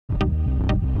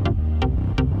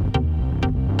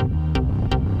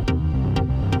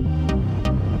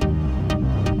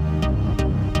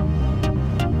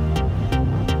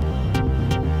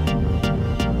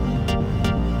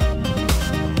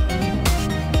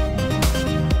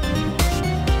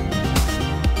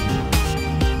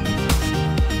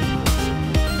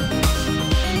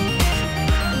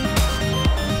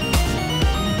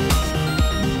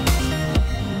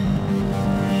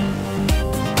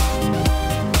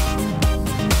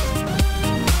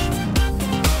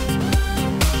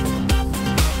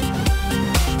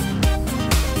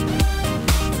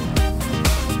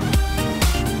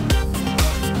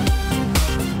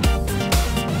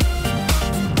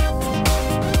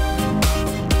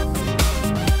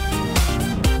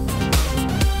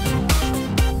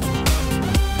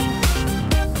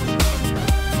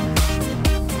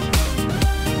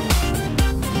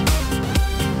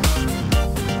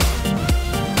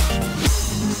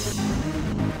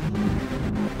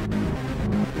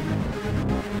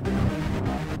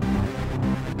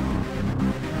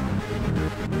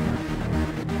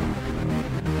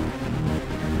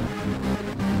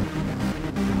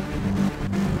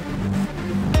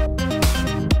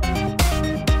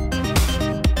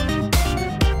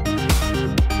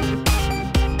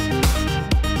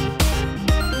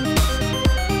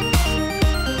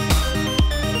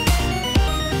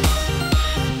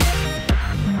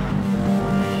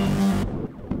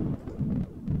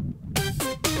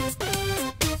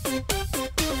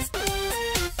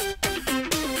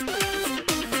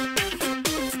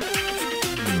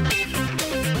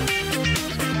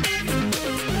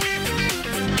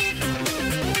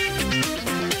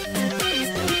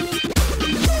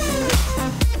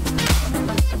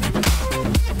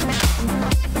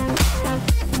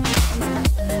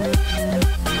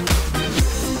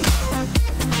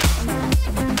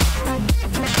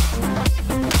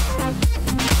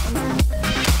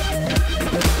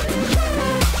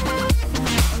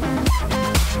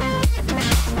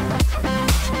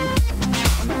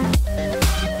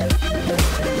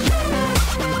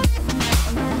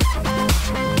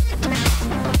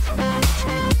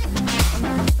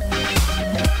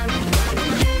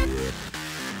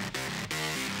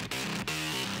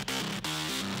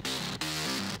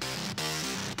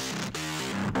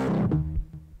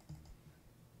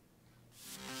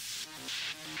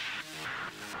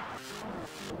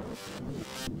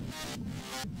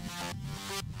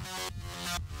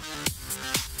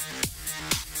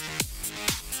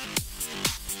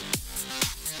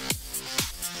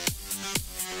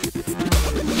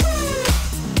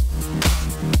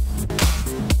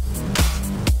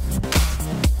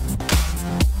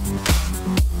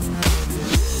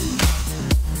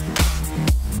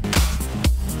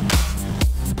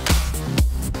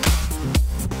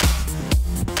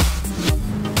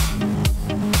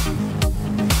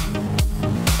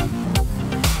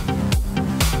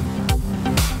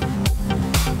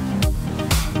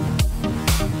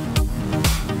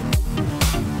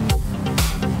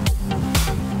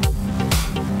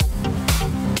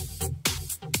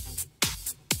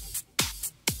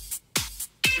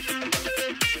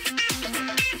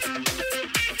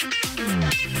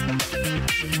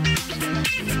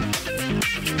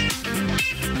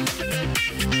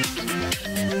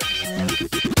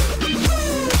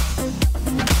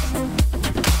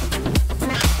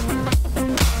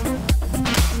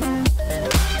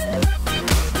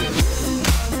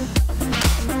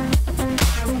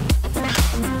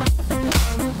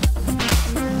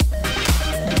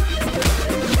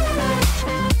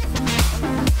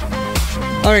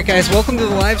Alright guys, welcome to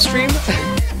the live stream.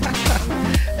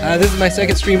 This is my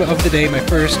second stream of the day, my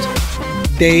first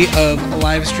day of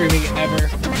live streaming ever.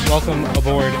 Welcome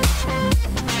aboard.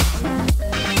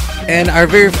 And our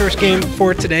very first game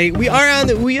for today, we are on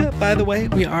the OUYA, by the way.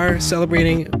 We are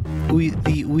celebrating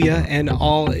the OUYA and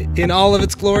in all of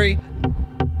its glory.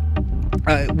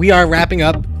 We are wrapping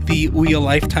up the OUYA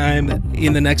lifetime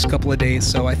in the next couple of days,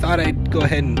 so I thought I'd go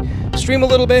ahead and stream a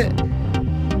little bit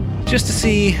just to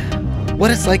see what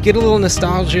it's like, get a little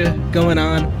nostalgia going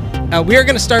on. We are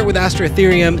going to start with Astro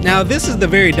Ethereum. Now, this is the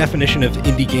very definition of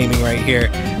indie gaming right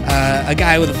here. A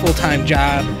guy with a full-time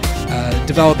job,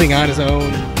 developing on his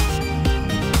own,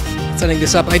 setting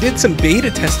this up. I did some beta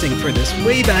testing for this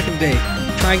way back in the day,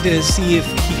 trying to see if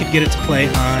he could get it to play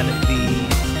on the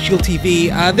Shield TV.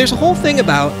 There's a whole thing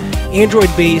about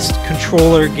Android-based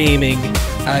controller gaming,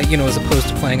 you know, as opposed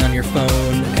to playing on your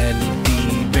phone and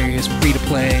the various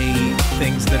free-to-play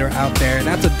things that are out there. And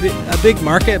that's a big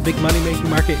market, a big money-making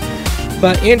market.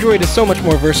 But Android is so much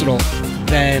more versatile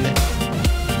than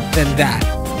that.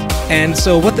 And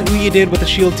so what the OUYA did with the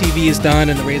Shield TV is done,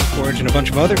 and the Razor Forge and a bunch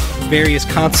of other various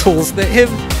consoles that have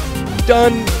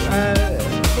done,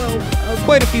 well,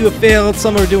 quite a few have failed.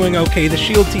 Some are doing okay. The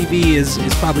Shield TV is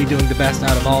probably doing the best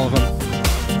out of all of them.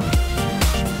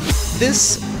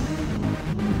 This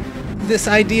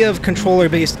idea of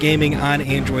controller-based gaming on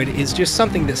Android is just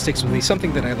something that sticks with me,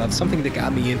 something that I love, something that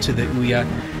got me into the OUYA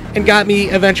and got me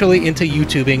eventually into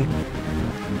YouTubing.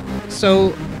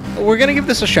 So we're gonna give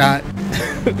this a shot.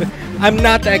 I'm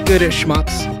not that good at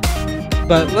shmups,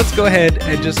 but let's go ahead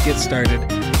and just get started.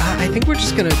 I think we're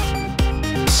just gonna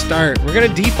start. We're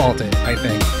gonna default it, I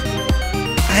think.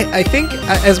 I think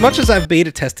as much as I've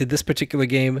beta tested this particular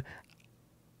game,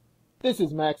 this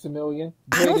is Maximilian.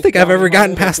 I don't think I've ever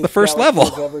gotten past the first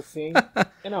level. Ever seen,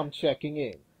 and I'm checking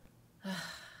in.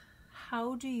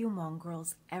 How do you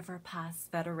mongrels ever pass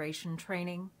Federation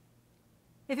training?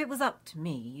 If it was up to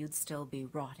me, you'd still be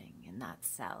rotting in that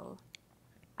cell.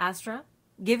 Astra,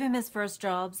 give him his first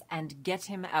jobs and get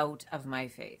him out of my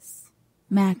face.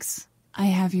 Max, I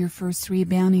have your first 3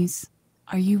 bounties.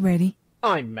 Are you ready?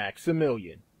 I'm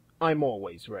Maximilian. I'm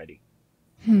always ready.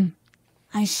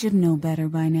 I should know better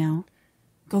by now.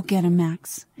 Go get him,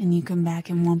 Max, and you come back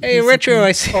in one piece. Hey, Retro,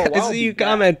 I see you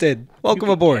commented. Welcome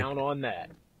aboard. Count on that.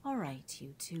 All right,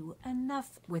 you two,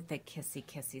 enough with the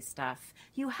kissy-kissy stuff.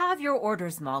 You have your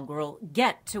orders, mongrel.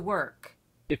 Get to work.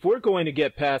 If we're going to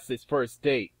get past this first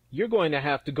date, you're going to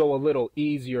have to go a little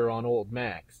easier on old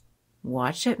Max.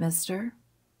 Watch it, mister.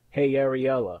 Hey,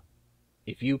 Ariella.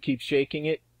 If you keep shaking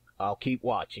it, I'll keep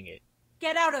watching it.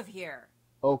 Get out of here!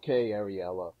 Okay,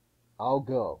 Ariella. I'll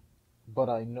go. But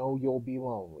I know you'll be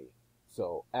lonely.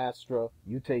 So, Astra,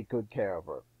 you take good care of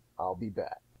her. I'll be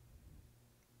back.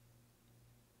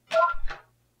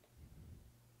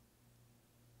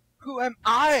 Who am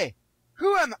I?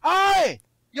 Who am I?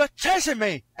 You're chasing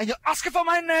me, and you're asking for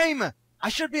my name. I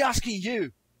should be asking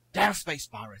you. Damn space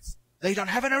pirates. They don't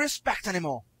have any respect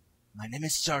anymore. My name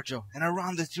is Sergio, and I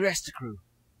run the Trieste crew.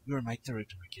 You're in my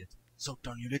territory, kid. So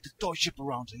turn your little toy ship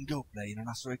around and go play in an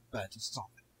asteroid bed or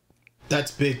something.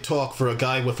 That's big talk for a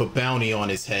guy with a bounty on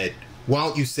his head. Why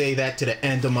don't you say that to the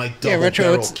end of my Retro,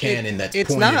 double-barrel cannon that's it's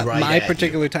pointed not right my at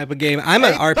particular you. type of game. I'm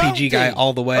an RPG guy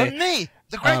all the way. Me,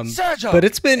 The great Sergio! But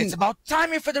it's about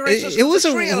time your Federation it was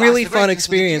a realized really the fun greatness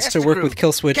of the experience to Fiesta work crew. with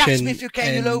Killswitch Catch and, me if you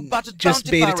can, you low-budget just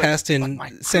bounty beta pirate. test But and my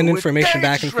send crew is information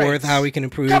back and forth dangerous. how we can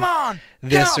improve Come on,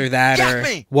 this come, or that, get or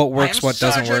me. what I works, am what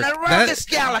doesn't Sergeant work. around this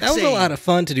That was a galaxy. lot of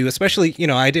fun to do, especially, you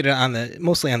know, I did it on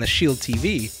mostly on the Shield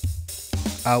TV.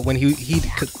 When he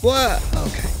could, what?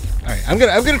 Okay, all right. I'm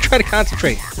gonna try to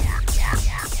concentrate.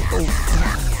 Oh.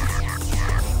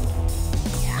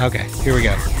 Okay, here we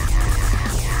go.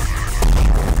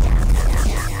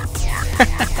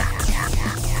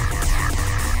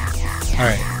 All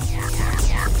right.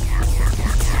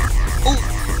 Ooh.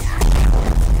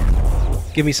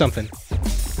 Give me something.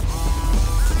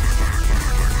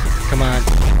 Come on.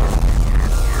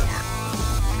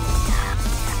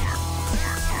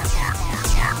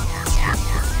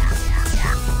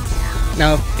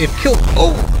 Now, if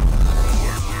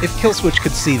Killswitch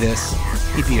could see this,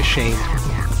 he'd be ashamed.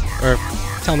 Or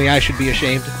tell me I should be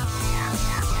ashamed.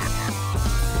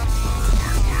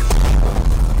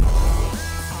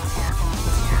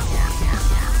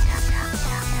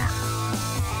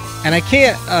 And I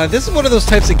can't, this is one of those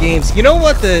types of games, you know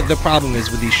what the problem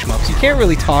is with these shmups? You can't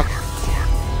really talk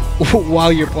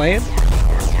while you're playing.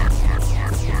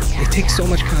 It takes so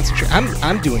much concentration.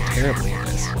 I'm doing terribly at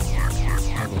this.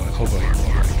 Oh boy, oh boy,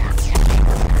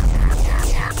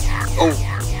 oh boy.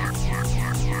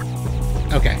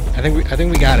 Oh! Okay, I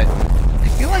think we got it. I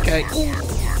feel like ooh.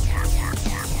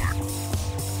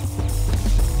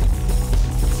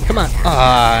 Come on.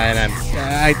 And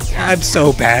I'm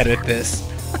so bad at this.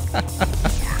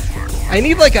 I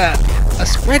need like a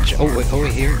spreadsheet. Oh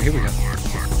wait, here we go.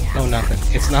 Oh, nothing.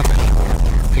 It's nothing.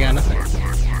 I got nothing.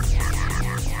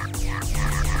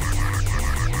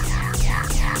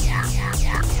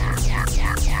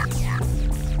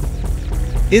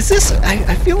 Is this?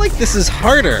 I feel like this is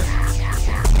harder.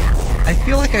 I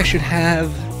feel like I should have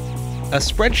a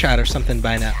spread shot or something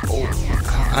by now. Oh,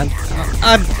 I'm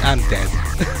dead.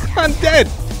 I'm dead.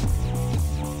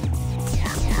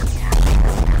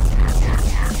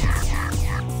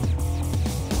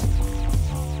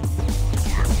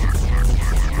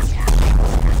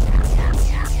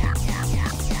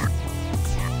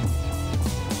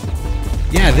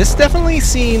 Yeah, this definitely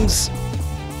seems...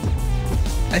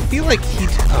 I feel like he...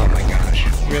 Oh my gosh,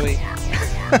 really?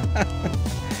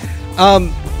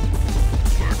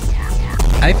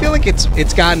 I feel like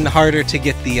it's gotten harder to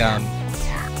get the,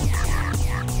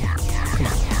 Come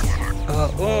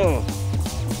on.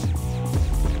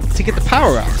 To get the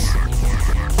power-ups.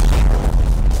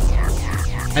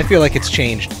 I feel like it's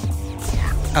changed.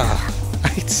 I'm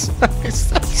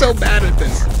so bad at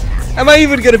this. Am I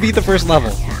even gonna beat the first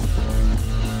level?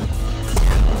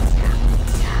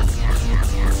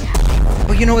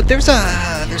 Oh, you know what? There's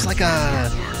like a...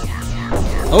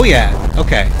 Oh yeah,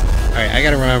 okay. Alright, I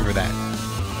gotta remember that.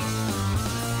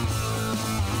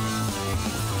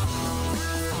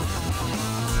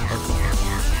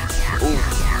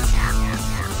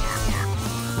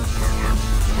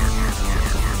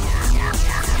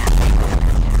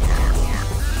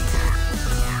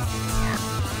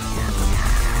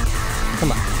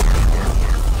 Come on.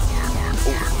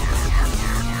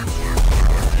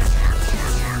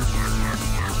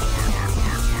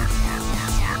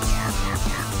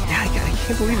 Yeah, I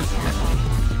can't believe it.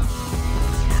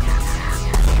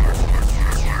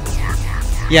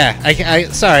 Yeah,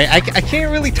 sorry, I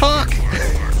can't really talk.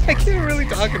 I can't really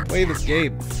talk and play this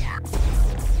game.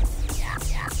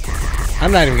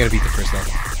 I'm not even gonna beat the first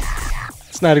level.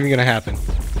 It's not even gonna happen.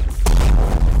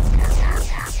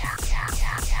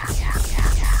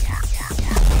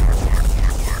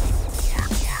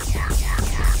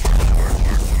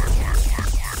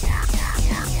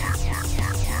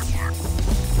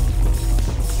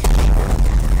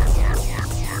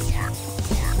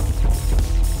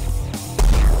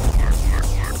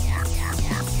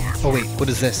 Oh wait, what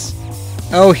is this?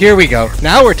 Oh, here we go.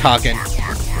 Now we're talking.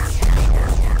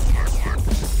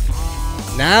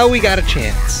 Now we got a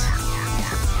chance.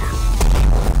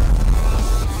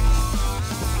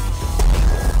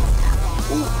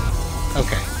 Ooh.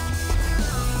 Okay.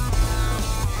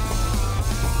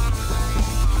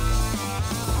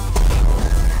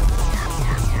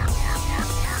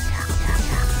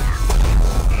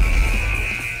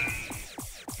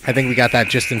 I think we got that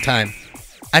just in time.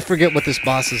 I forget what this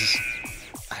boss is.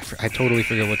 I totally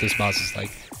forget what this boss is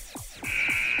like.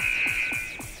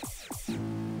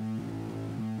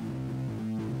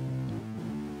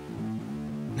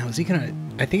 Now is he gonna?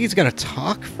 I think he's gonna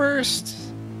talk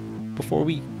first before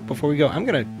we go. I'm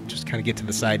gonna just kind of get to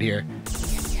the side here.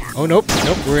 Oh nope,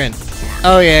 we're in.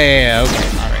 Oh yeah.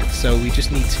 Okay, all right. So we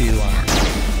just need to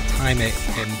time it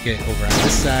and get over on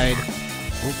this side.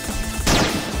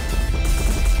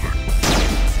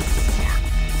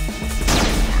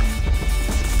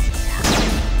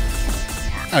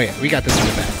 Oh yeah, we got this in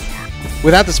the bag.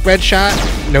 Without the spread shot,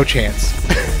 no chance.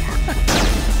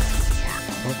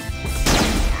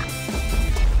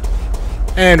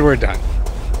 And we're done.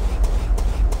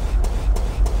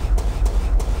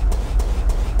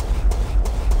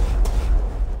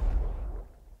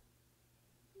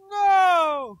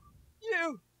 No!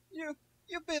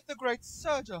 You beat the great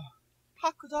Sergio.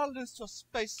 How could I lose to a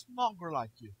space mongrel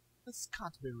like you? This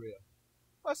can't be real.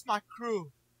 Where's my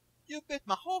crew? You beat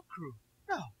my whole crew.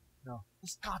 No,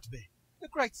 this can't be. The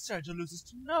great Sergio loses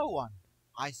to no one.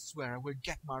 I swear I will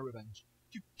get my revenge.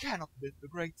 You cannot beat the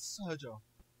great Sergio.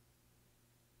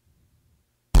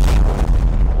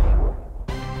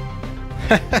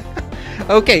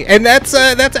 Okay, and that's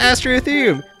Astro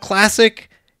Ethereum, classic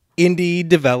indie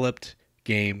developed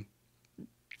game.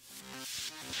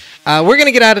 We're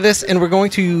gonna get out of this, and we're going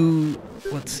to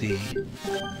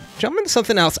jump into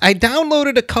something else. I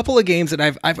downloaded a couple of games that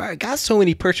I've got so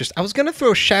many purchased. I was gonna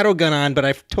throw Shadowgun on, but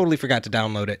I totally forgot to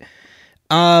download it.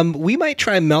 We might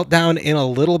try Meltdown in a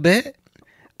little bit.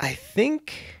 I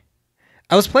think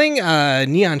I was playing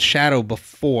Neon Shadow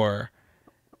before.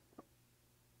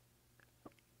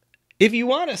 If you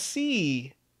want to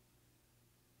see,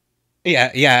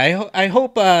 I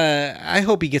hope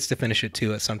he gets to finish it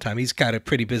too at some time. He's got a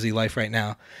pretty busy life right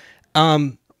now.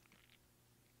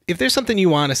 If there's something you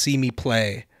want to see me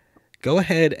play, go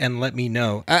ahead and let me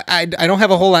know. I don't have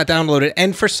a whole lot downloaded,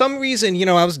 and for some reason,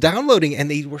 I was downloading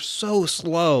and they were so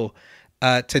slow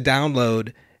to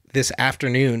download this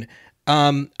afternoon.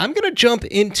 I'm gonna jump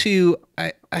into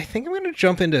I think I'm gonna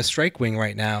jump into Strike Wing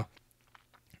right now.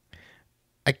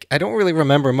 I don't really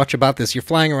remember much about this. You're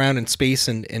flying around in space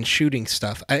and shooting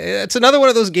stuff. It's another one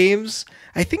of those games.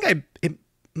 I think it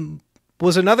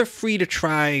was another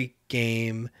free-to-try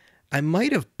game. I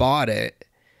might have bought it.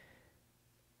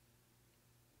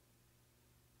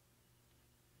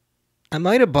 I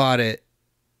don't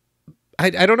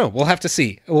know. We'll have to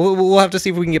see. We'll have to see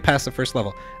if we can get past the first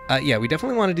level. Yeah, we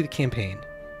definitely want to do the campaign.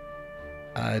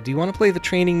 Do you want to play the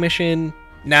training mission?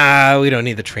 Nah, we don't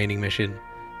need the training mission.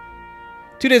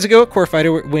 2 days ago, Core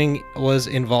Fighter Wing was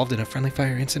involved in a friendly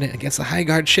fire incident against the High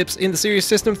Guard ships in the Sirius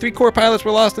system. 3 core pilots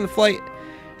were lost in the flight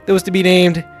that was to be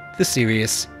named the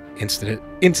Sirius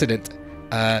Incident.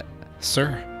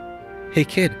 Sir. Hey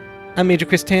kid, I'm Major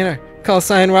Chris Tanner. Call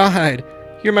sign Rawhide.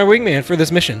 You're my wingman for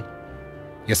this mission.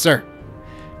 Yes, sir.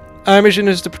 Our mission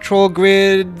is to patrol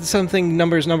grid something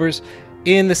numbers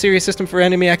in the Sirius system for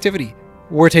enemy activity.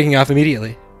 We're taking off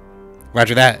immediately.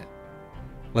 Roger that.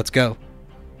 Let's go.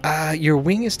 Your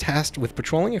wing is tasked with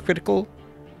patrolling a critical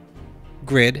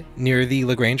grid near the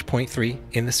Lagrange Point 3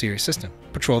 in the Sirius system.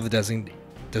 Patrol the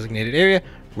designated area.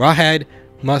 Rawhide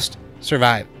must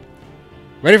survive.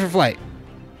 Ready for flight.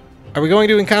 Are we going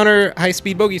to encounter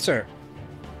high-speed bogey, sir?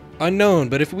 Unknown,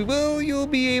 but if we will, you'll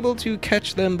be able to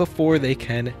catch them before they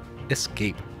can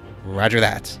escape. Roger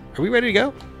that. Are we ready to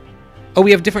go? Oh, we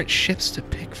have different ships to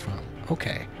pick from.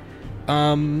 Okay.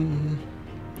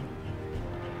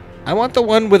 I want the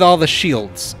one with all the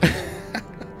shields.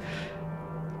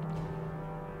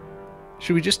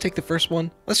 Should we just take the first one?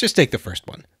 Let's just take the first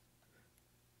one.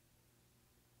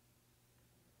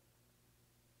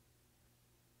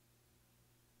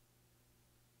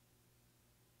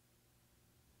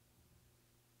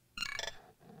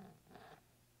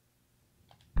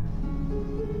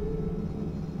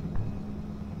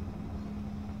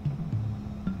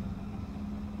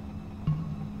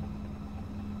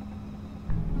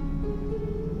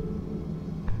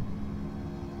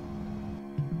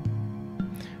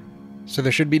 So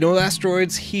there should be no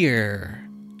asteroids here.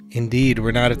 Indeed,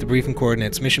 we're not at the briefing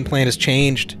coordinates. Mission plan has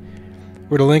changed.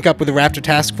 We're to link up with the Raptor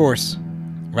Task Force.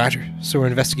 Roger. So we're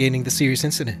investigating the Sirius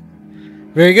incident.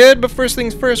 Very good, but first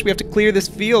things first, we have to clear this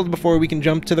field before we can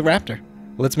jump to the Raptor.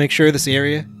 Let's make sure this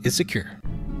area is secure.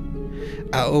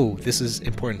 Oh, this is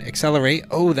important. Accelerate.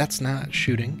 Oh, that's not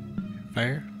shooting.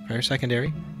 Fire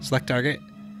secondary. Select target.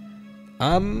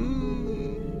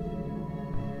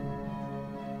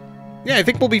 Yeah, I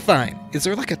think we'll be fine. Is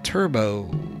there like a turbo?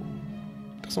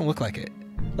 Doesn't look like it.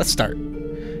 Let's start.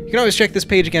 You can always check this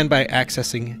page again by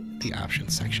accessing the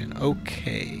options section.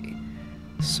 Okay.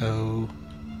 So,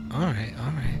 alright.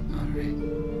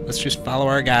 Let's just follow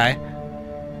our guy.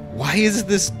 Why is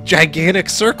this gigantic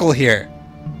circle here?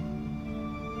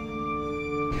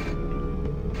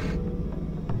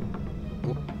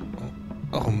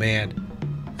 Oh man.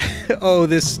 Oh,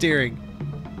 this steering.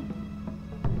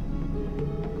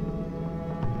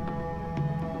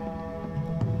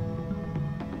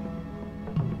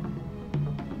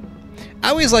 I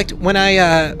always liked when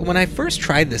I first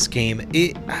tried this game.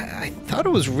 I thought it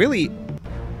was really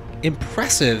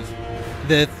impressive,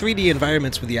 the 3D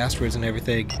environments with the asteroids and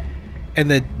everything, and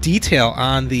the detail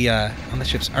on the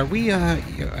ships. Are we?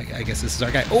 I guess this is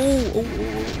our guy. Oh!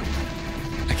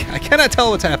 I cannot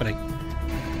tell what's happening.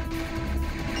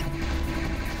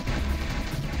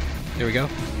 There we go.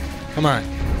 Come on,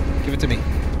 give it to me.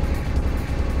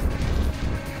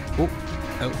 Oh,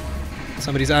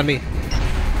 somebody's on me.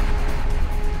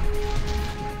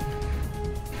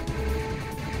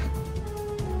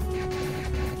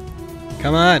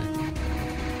 Come on.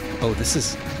 Oh, this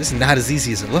is not as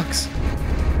easy as it looks.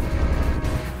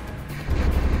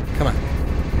 Come on.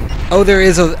 Oh, there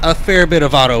is a fair bit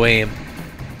of auto aim.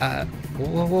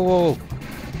 Whoa.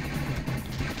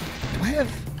 Do I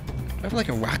have like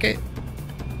a rocket?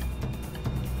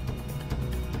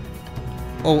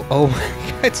 Oh,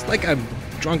 it's like I'm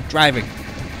drunk driving.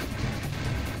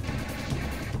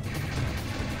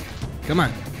 Come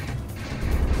on.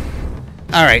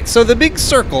 All right, so the big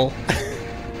circle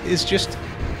is just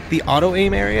the auto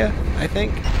aim area, I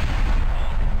think.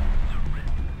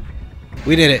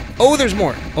 We did it. Oh, there's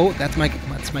more. Oh, that's my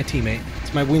teammate.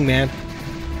 It's my wingman.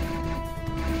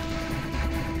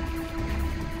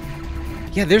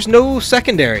 Yeah, there's no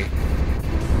secondary.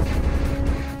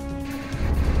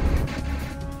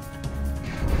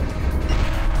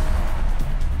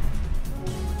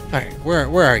 All right,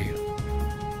 where are you?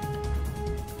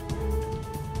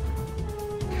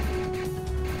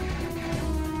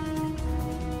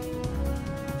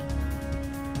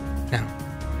 Now,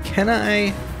 can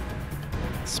I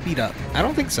speed up? I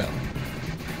don't think so.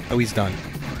 Oh, he's done.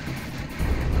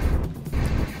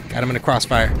 Got him in a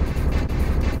crossfire.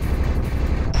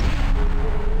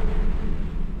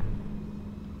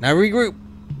 Now regroup.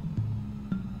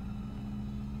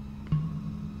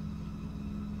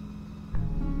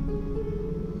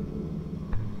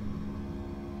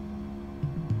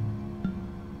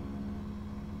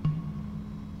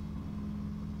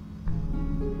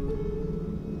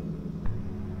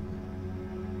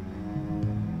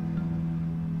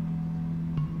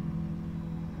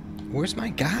 Where's my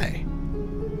guy?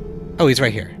 Oh, he's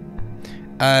right here.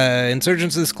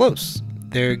 Insurgents this close.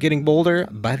 They're getting bolder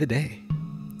by the day.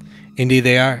 Indeed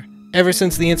they are. Ever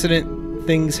since the incident,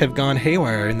 things have gone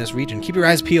haywire in this region. Keep your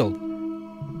eyes peeled.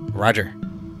 Roger.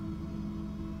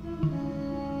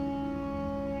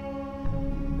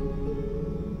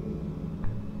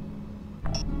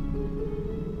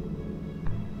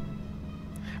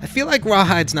 I feel like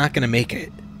Rawhide's not going to make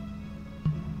it.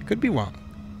 Could be wrong.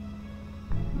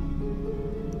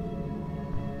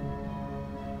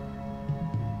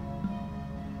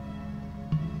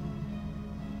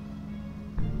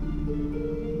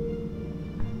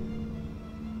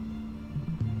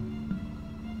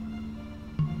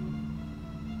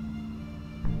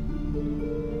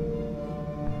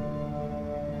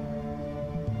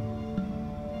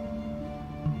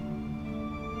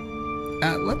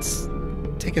 Let's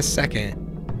take a second.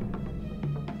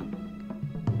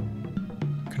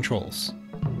 Controls.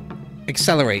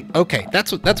 Accelerate. Okay,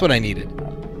 that's what I needed.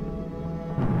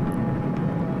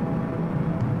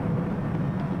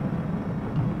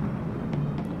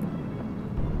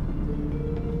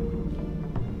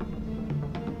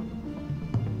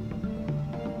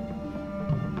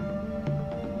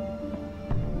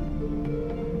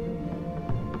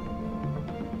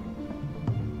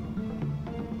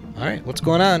 All right, what's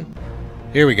going on?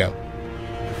 Here we go.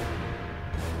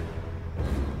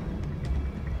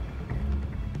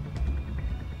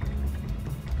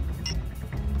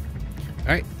 All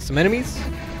right, some enemies.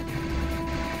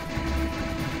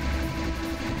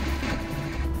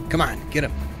 Come on, get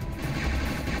him.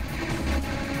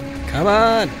 Come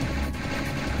on.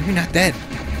 You're not dead.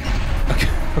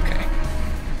 Okay.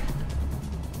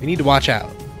 We need to watch out.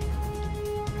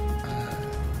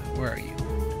 Where are you?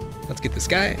 Let's get this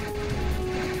guy.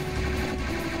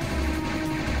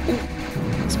 Ooh,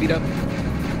 speed up.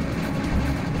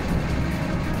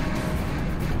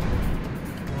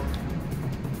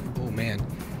 Oh, man.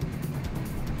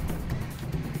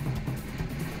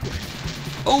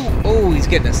 Oh, he's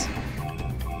getting us.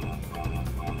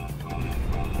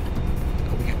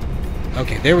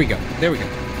 Okay, there we go.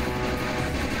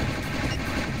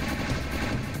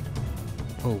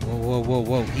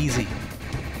 Whoa, easy.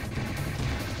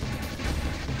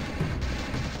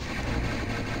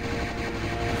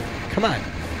 Come on.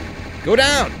 Go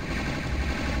down!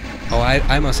 Oh,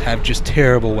 I must have just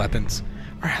terrible weapons.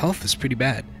 Our health is pretty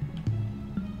bad.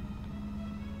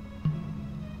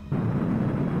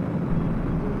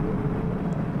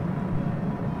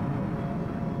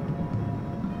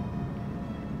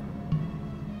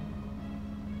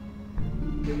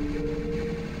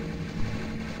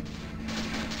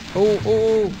 Oh, oh,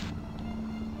 oh.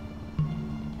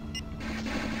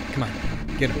 Come on.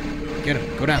 Get him. Get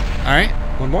him. Go down. All right.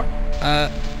 One more.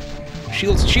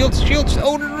 Shields, shields, shields.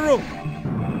 Oh, no, no,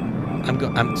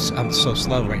 no. I'm so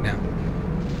slow right now.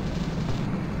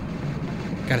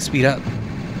 Gotta speed up.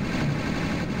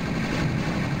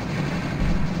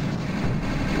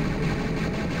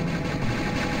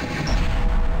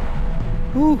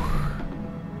 Whew.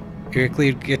 You're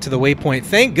clear to get to the waypoint.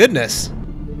 Thank goodness.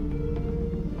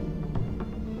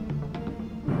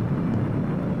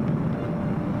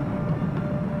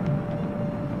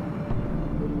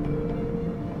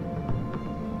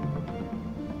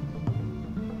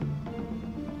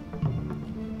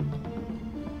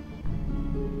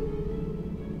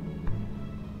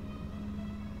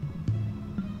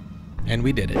 And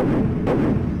we did it.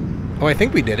 Oh, I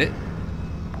think we did it.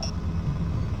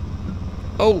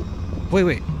 Oh, wait,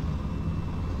 wait.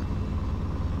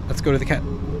 Let's go to the cat.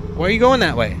 Why are you going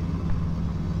that way?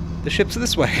 The ship's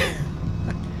this way.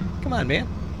 Come on, man.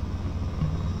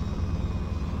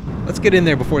 Let's get in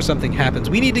there before something happens.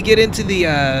 We need to get into the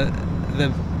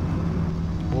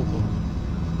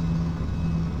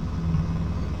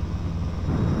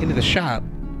into the shop.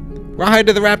 Rawhide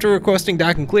to the Raptor requesting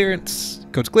docking clearance.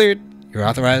 Code's cleared. You're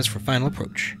authorized for final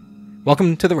approach.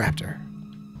 Welcome to the Raptor.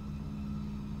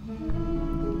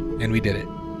 And we did it.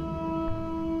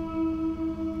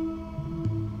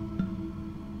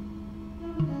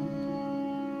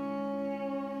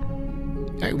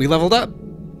 Alright, we leveled up.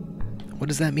 What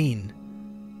does that mean?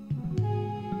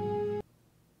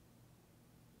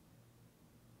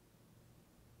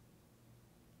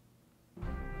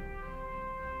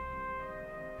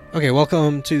 Okay,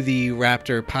 welcome to the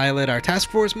Raptor pilot. Our task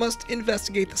force must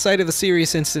investigate the site of the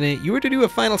serious incident. You are to do a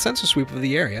final sensor sweep of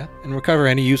the area and recover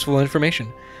any useful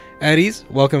information. At ease,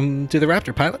 welcome to the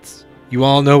Raptor pilots. You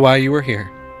all know why you were here.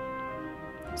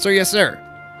 Sir, yes, sir.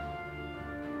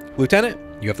 Lieutenant,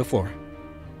 you have the floor.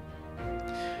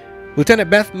 Lieutenant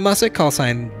Beth Mussick, call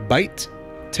sign Bite.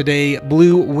 Today,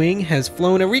 Blue Wing has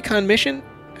flown a recon mission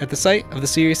at the site of the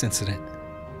serious incident.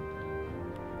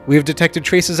 We have detected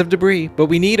traces of debris, but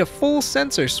we need a full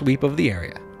sensor sweep of the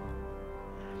area.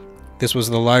 This was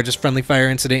the largest friendly fire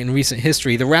incident in recent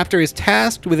history. The Raptor is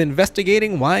tasked with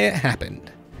investigating why it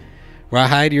happened.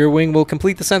 Rawhide, your wing will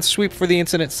complete the sensor sweep for the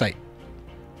incident site.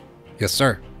 Yes,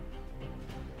 sir.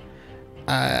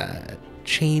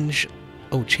 Change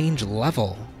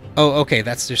level. Oh, okay,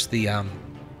 that's just the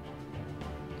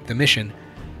mission.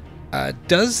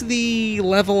 Does the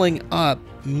leveling up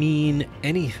mean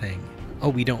anything? Oh,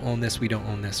 we don't own this, we don't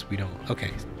own this, we don't... Okay.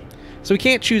 So we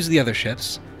can't choose the other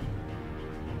ships.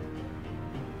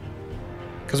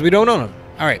 Because we don't own them.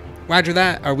 Alright, roger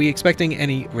that. Are we expecting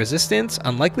any resistance?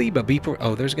 Unlikely, but be...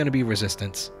 Oh, there's going to be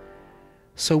resistance.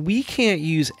 So we can't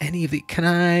use any of the... Can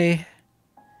I...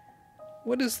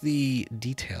 What is the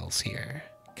details here?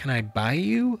 Can I buy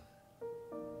you?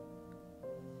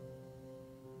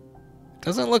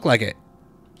 Doesn't look like it.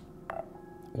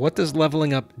 What does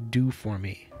leveling up do for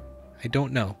me? I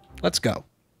don't know. Let's go.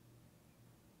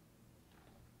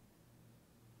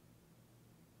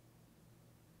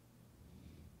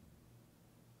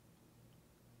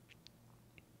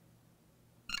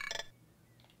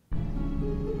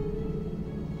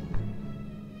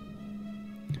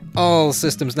 All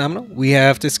systems nominal. We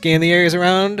have to scan the areas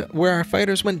around where our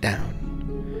fighters went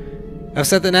down. I've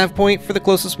set the nav point for the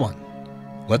closest one.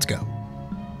 Let's go.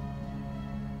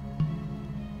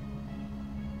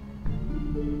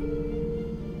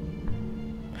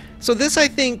 So this, I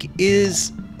think,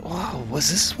 is... Wow, was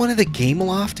this one of the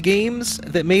Gameloft games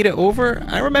that made it over?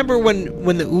 I remember when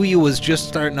the OUYA was just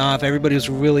starting off, everybody was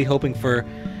really hoping for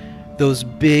those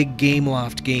big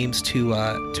Gameloft games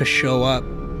to show up.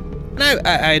 And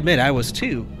I admit I was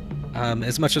too.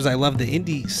 As much as I love the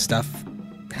indie stuff,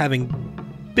 having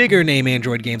bigger name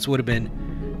Android games would have been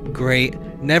great.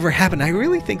 Never happened. I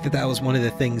really think that was one of the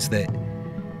things that...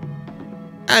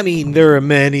 I mean, there are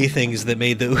many things that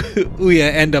made the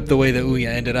OUYA end up the way the OUYA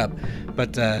ended up.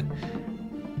 But,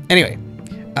 anyway.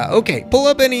 Okay, pull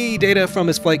up any data from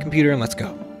his flight computer and let's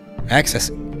go.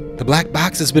 Accessing. The black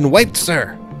box has been wiped,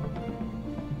 sir.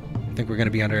 I think we're going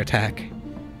to be under attack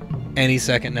any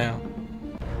second now.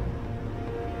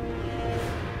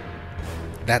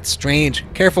 That's strange.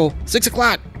 Careful. 6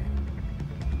 o'clock.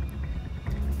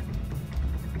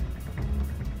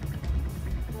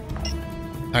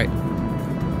 Alright.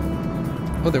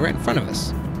 Oh, they're right in front of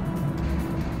us.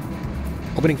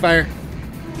 Opening fire.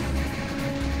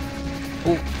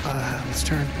 Oh, let's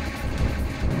turn.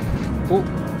 Oh,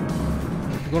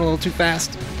 we're going a little too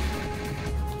fast.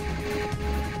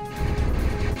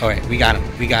 Alright, we got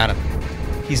him. We got him.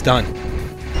 He's done.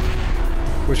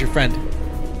 Where's your friend?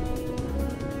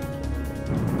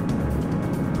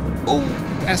 Oh,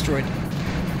 asteroid.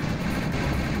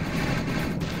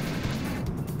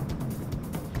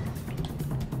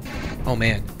 Oh,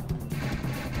 man.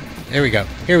 There we go.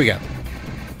 Here we go.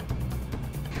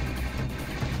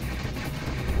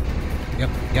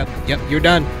 Yep. You're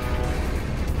done.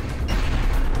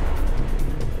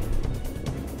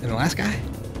 And the last guy?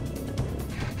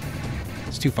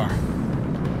 It's too far.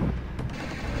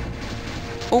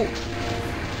 Oh!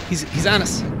 He's on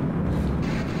us.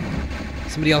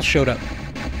 Somebody else showed up.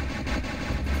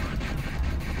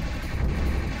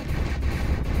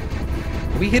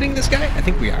 Are we hitting this guy? I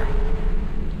think we are.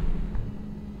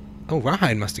 Oh,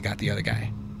 Rawhide must have got the other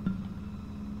guy.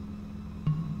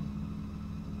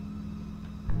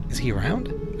 Is he around?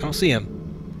 I don't see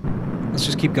him. Let's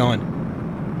just keep going.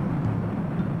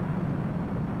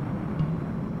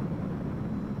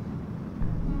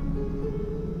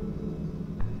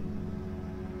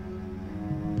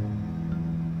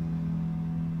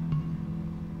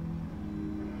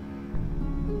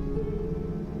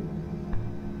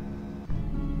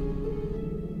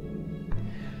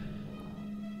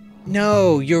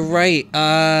 No, you're right.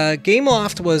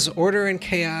 Gameloft was Order and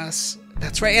Chaos.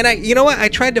 That's right. And you know what? I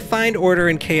tried to find Order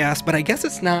and Chaos, but I guess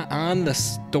it's not on the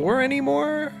store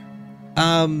anymore.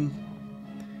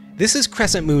 This is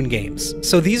Crescent Moon Games.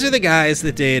 So these are the guys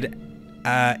that did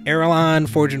Erelon,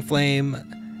 Forge and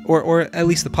Flame, or at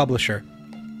least the publisher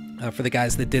for the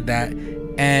guys that did that.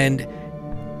 And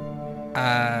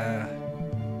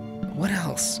what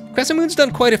else? Crescent Moon's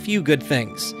done quite a few good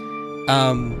things.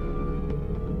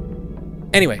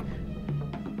 Anyway,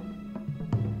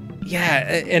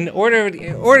 yeah, and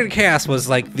Ordered Chaos was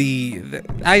like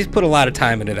I put a lot of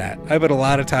time into that. I put a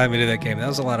lot of time into that game. That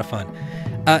was a lot of fun.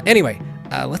 Anyway,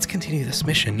 let's continue this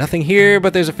mission. Nothing here,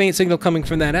 but there's a faint signal coming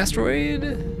from that asteroid.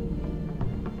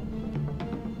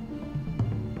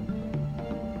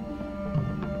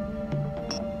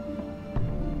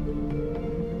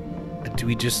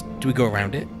 Do we go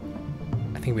around it?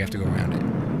 I think we have to go around it.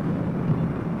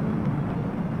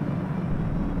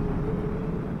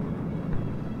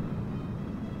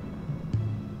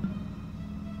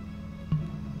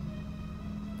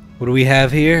 What do we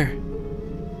have here?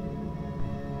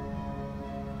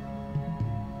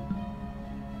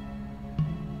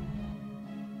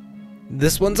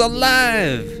 This one's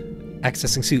alive!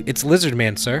 Accessing suit. It's Lizard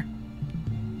Man, sir.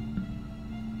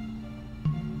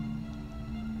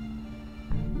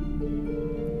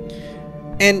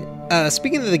 And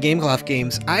speaking of the Gameloft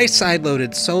games, I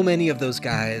sideloaded so many of those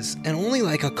guys, and only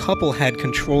like a couple had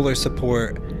controller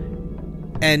support.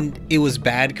 And it was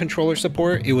bad controller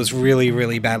support. It was really,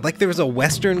 really bad. Like, there was a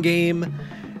Western game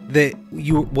that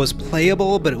was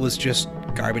playable, but it was just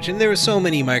garbage. And there were so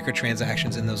many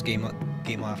microtransactions in those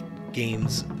Gameloft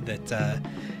games that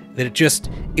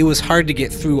it was hard to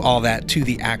get through all that to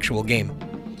the actual game.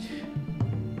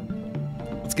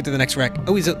 Let's get to the next wreck.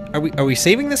 Oh, are we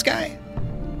saving this guy?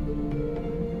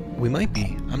 We might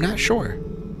be. I'm not sure.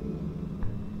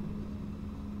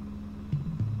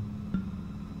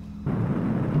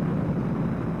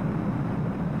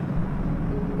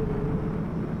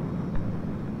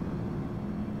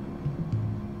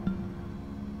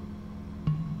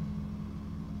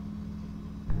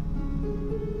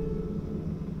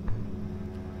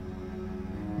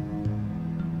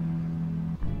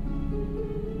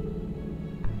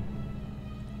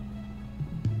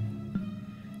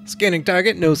 Scanning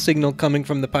target, no signal coming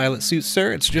from the pilot suit,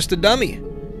 sir. It's just a dummy.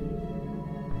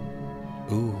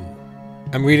 Ooh.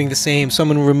 I'm reading the same.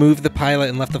 Someone removed the pilot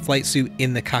and left the flight suit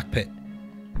in the cockpit.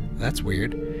 That's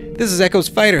weird. This is Echo's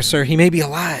fighter, sir. He may be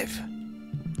alive.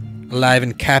 Alive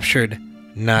and captured.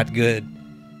 Not good.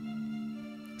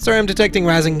 Sir, I'm detecting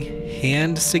rising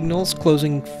hand signals.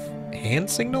 Closing hand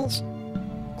signals?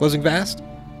 Closing fast?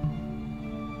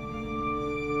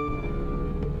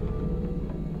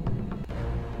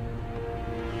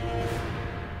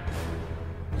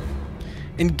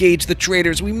 Engage the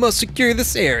traitors. We must secure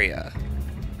this area.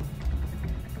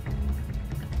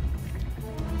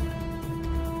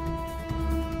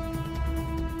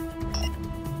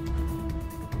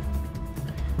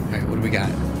 Alright, what do we got?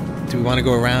 Do we want to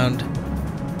go around?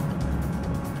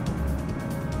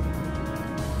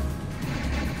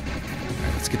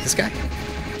 Alright, let's get this guy.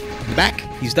 In the back.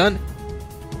 He's done.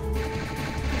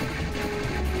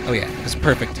 Oh yeah, this is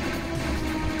perfect.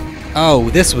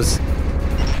 Oh,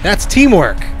 that's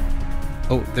teamwork!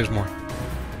 Oh, there's more.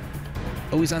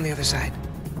 Oh, he's on the other side.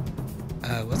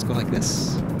 Let's go like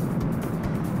this.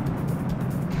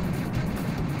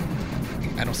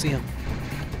 I don't see him.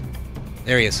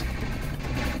 There he is.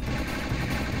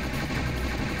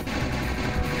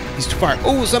 He's too far.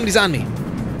 Oh, somebody's on me.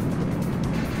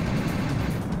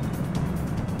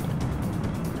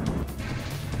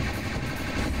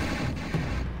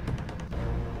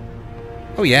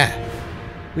 Oh yeah,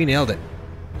 we nailed it.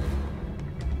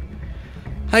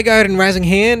 High Guard and Rising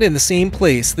Hand in the same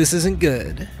place. This isn't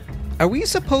good. Are we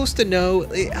supposed to know...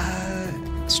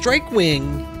 Strike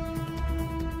Wing...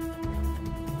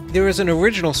 There was an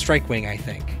original Strike Wing, I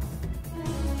think.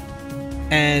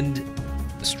 And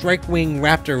Strike Wing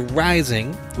Raptor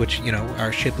Rising, which, you know,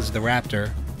 our ship is the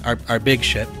Raptor, our big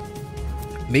ship.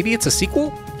 Maybe it's a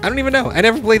sequel? I don't even know. I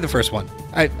never played the first one.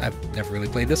 I've never really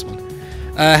played this one.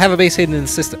 Have a base hidden in the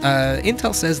system.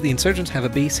 Intel says the insurgents have a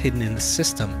base hidden in the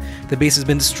system. The base has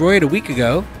been destroyed a week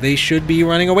ago. They should be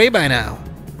running away by now.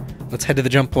 Let's head to the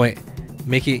jump point.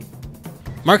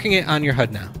 Marking it on your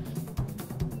HUD now.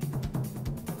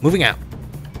 Moving out.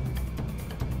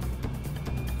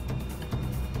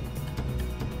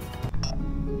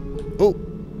 Oh.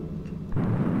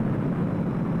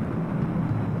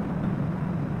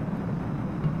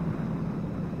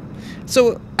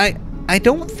 So I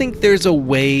don't think there's a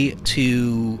way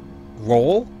to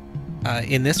roll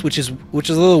in this, which is a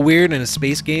little weird in a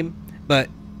space game, but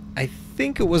I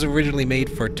think it was originally made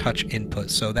for touch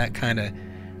input, so that kind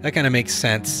of makes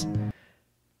sense.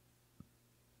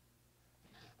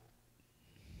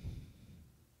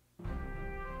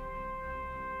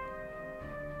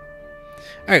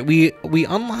 All right, we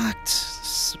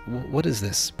unlocked, what is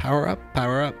this? Power up,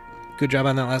 power up. Good job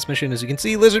on that last mission. As you can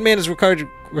see, Lizard Man has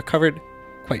recovered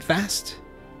quite fast.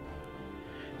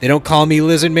 They don't call me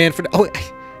Lizard Man for... Oh,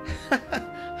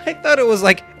 I thought it was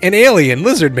like an alien,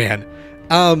 Lizard Man.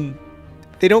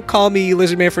 They don't call me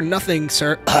Lizard Man for nothing,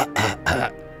 sir.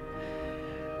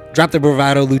 Drop the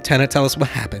bravado, Lieutenant. Tell us what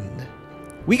happened.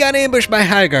 We got ambushed by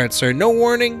High Guard, sir. No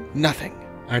warning, nothing.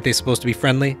 Aren't they supposed to be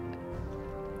friendly?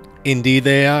 Indeed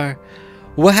they are.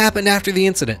 What happened after the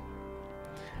incident?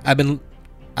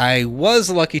 I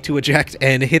was lucky to eject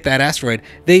and hit that asteroid.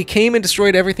 They came and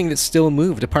destroyed everything that still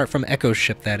moved, apart from Echo's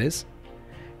ship, that is.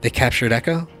 They captured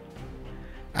Echo?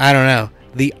 I don't know.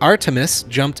 The Artemis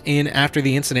jumped in after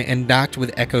the incident and docked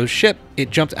with Echo's ship.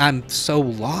 I'm so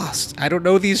lost. I don't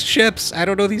know these ships. I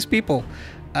don't know these people.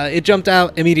 It jumped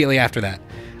out immediately after that.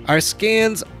 Our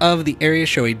scans of the area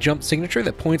show a jump signature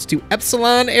that points to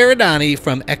Epsilon Eridani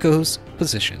from Echo's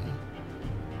position.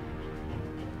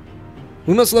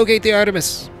 We must locate the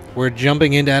Artemis. We're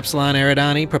jumping into Epsilon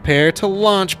Eridani. Prepare to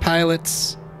launch,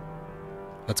 pilots.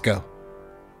 Let's go.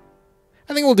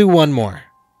 I think we'll do one more.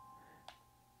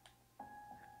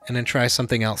 And then try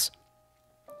something else.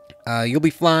 You'll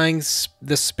be flying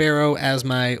the Sparrow as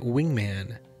my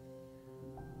wingman.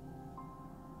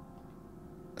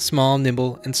 Small,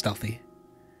 nimble, and stealthy.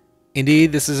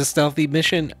 Indeed, this is a stealth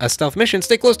mission.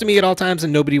 Stay close to me at all times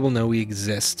and nobody will know we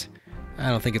exist. I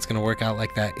don't think it's going to work out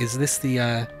like that. Is this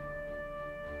the,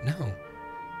 No.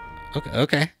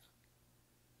 Okay.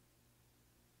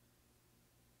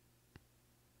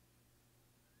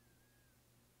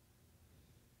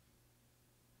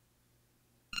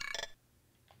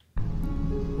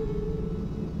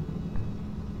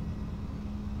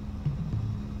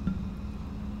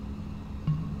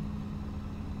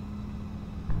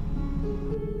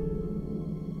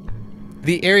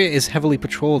 The area is heavily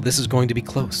patrolled. This is going to be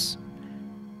close.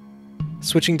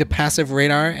 Switching to passive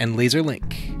radar and laser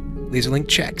link. Laser link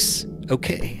checks.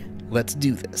 Okay, let's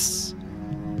do this.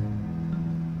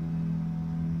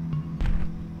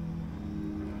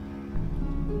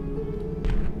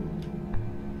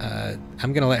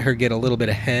 I'm gonna let her get a little bit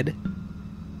ahead.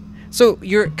 So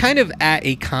you're kind of at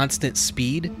a constant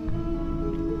speed.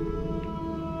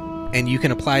 And you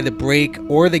can apply the brake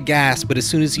or the gas, but as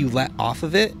soon as you let off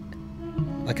of it,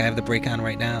 like I have the brake on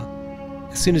right now,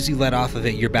 as soon as you let off of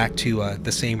it, you're back to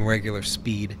the same regular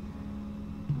speed.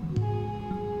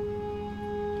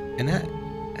 And that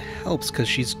helps because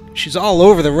she's all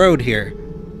over the road here.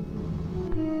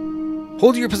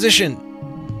 Hold your position.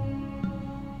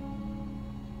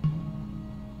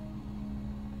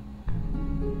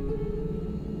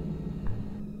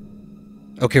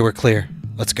 Okay, we're clear.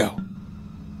 Let's go.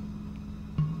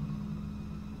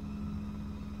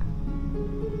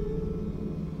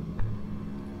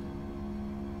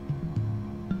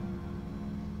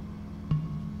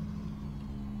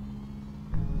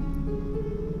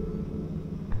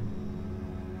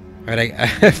 Alright,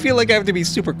 I feel like I have to be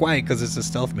super quiet because it's a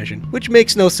stealth mission, which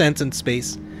makes no sense in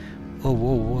space. Oh,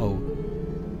 whoa.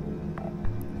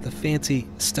 The fancy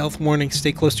stealth warning,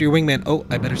 stay close to your wingman. Oh,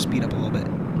 I better speed up a little bit.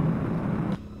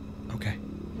 Okay.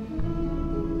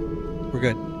 We're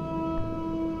good.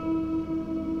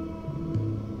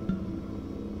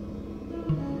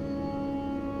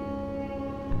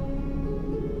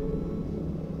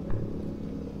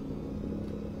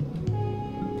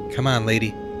 Come on, lady.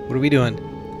 What are we doing?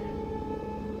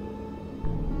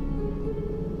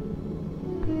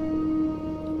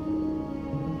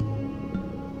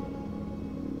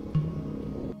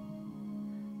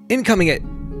 Incoming at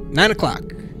 9 o'clock.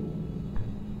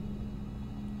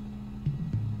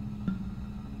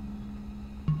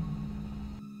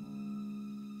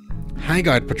 High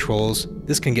guard patrols.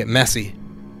 This can get messy.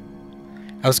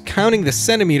 I was counting the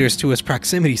centimeters to his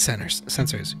proximity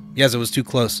sensors. Yes, it was too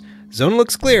close. Zone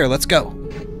looks clear. Let's go.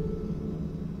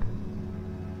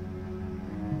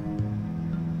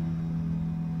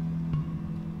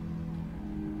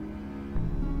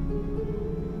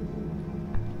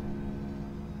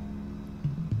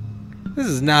 This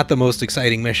is not the most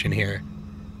exciting mission here.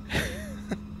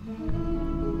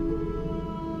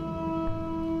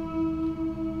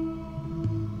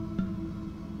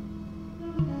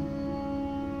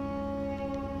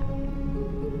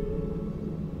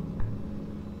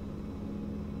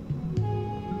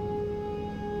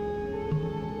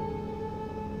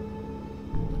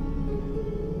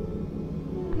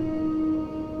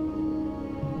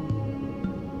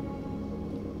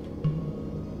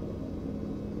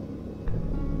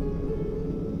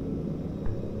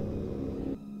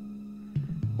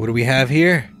 What do we have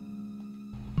here?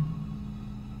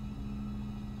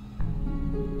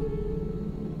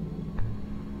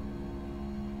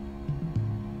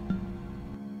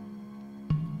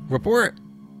 Report.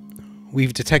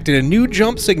 We've detected a new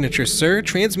jump signature, sir.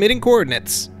 Transmitting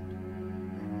coordinates.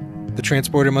 The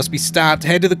transporter must be stopped.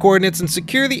 Head to the coordinates and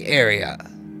secure the area.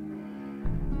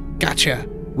 Gotcha.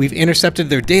 We've intercepted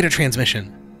their data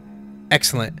transmission.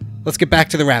 Excellent. Let's get back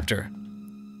to the Raptor.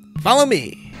 Follow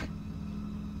me.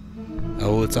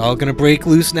 Oh, it's all gonna break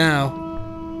loose now.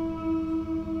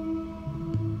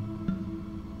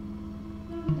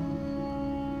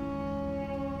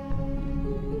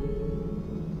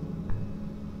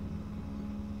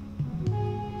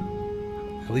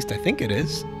 At least I think it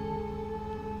is.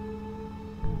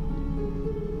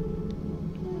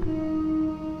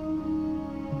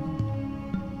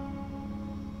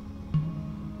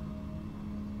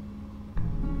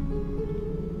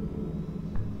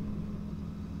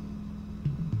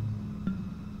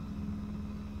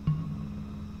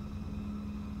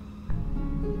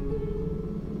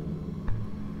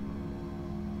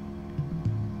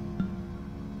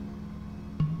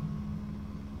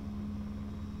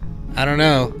 I don't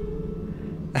know.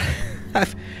 I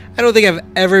don't think I've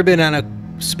ever been on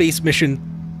a space mission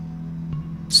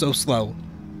so slow.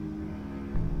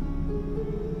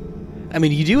 I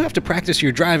mean, you do have to practice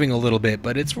your driving a little bit,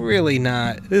 but it's really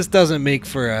not... This doesn't make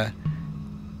for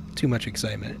too much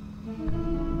excitement.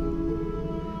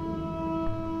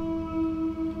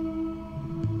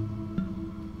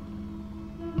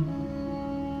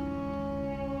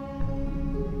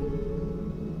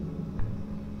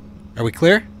 Are we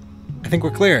clear? I think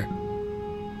we're clear.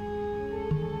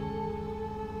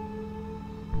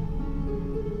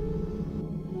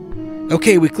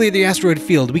 Okay, we cleared the asteroid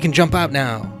field. We can jump out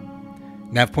now.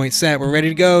 Nav point set. We're ready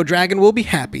to go. Dragon will be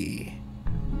happy.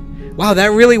 Wow,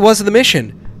 that really was the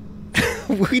mission.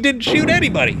 We didn't shoot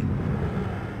anybody.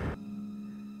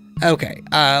 Okay,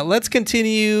 let's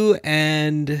continue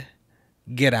and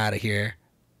get out of here.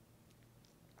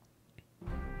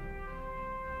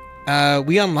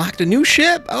 We unlocked a new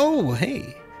ship. Oh,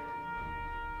 hey.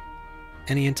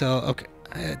 Any intel? Okay.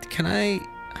 Can I?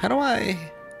 How do I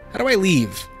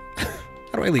leave?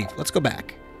 How do I leave? Let's go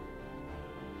back.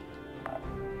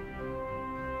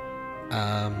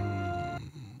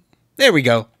 There we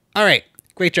go. All right.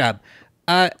 Great job.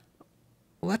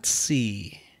 Let's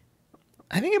see.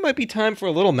 I think it might be time for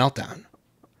a little meltdown.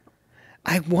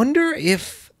 I wonder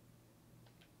if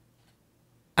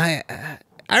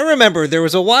I remember there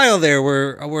was a while there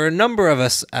where a number of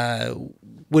us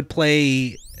would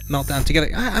play Meltdown together.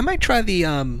 I might try the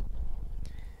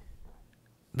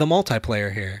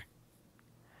multiplayer here.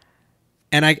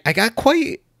 And I got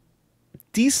quite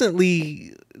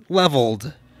decently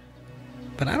leveled,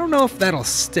 but I don't know if that'll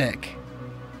stick.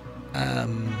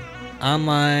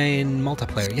 Online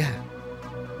multiplayer, yeah.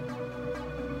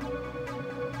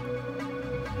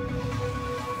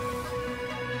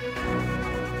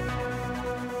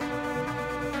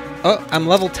 Oh, I'm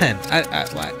level 10.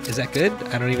 What? Is that good?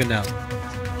 I don't even know.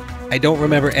 I don't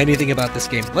remember anything about this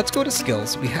game. Let's go to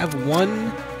skills. We have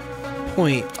 1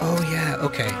 point. Oh, yeah.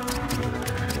 Okay.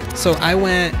 So I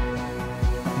went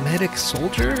medic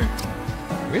soldier?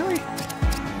 Really?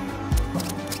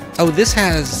 Oh, this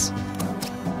has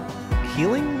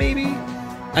healing, maybe?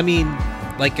 I mean,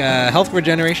 like health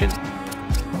regeneration?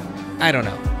 I don't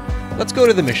know. Let's go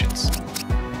to the missions.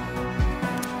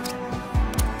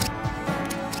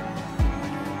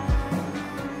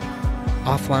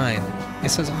 Offline. It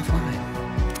says offline.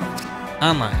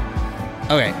 Online.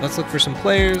 Okay, let's look for some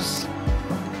players.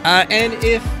 And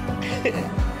if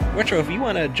Retro, if you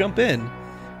want to jump in,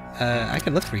 I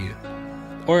can look for you,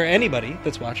 or anybody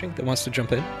that's watching that wants to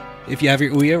jump in. If you have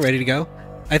your OUYA ready to go,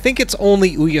 I think it's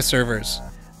only OUYA servers.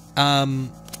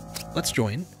 Let's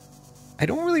join. I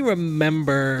don't really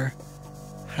remember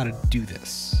how to do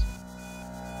this.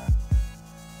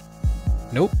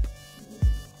 Nope.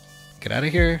 Get out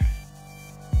of here.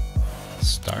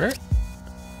 Start.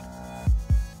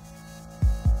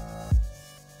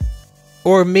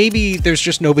 Or maybe there's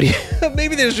just nobody.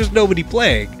 Maybe there's just nobody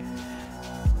playing.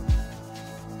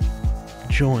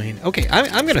 Join. Okay,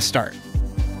 I'm gonna start.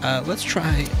 Let's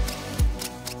try.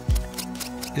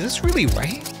 Is this really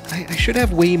right? I should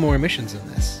have way more missions in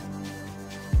this.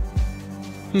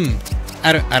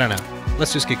 I don't know.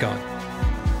 Let's just get going.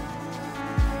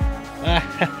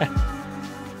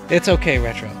 It's okay,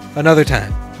 Retro. Another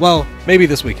time. Well, maybe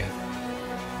this weekend.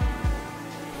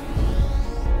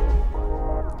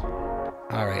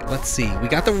 Alright, let's see. We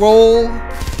got the roll.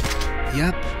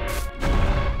 Yep.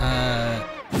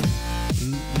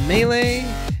 Melee.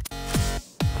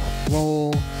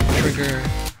 Roll. Trigger.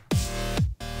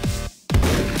 Do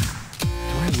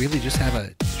I really just have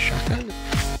a shotgun?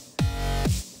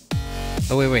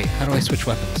 Oh, wait. How do I switch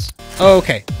weapons? Oh,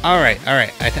 okay. Alright.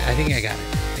 I think I got it.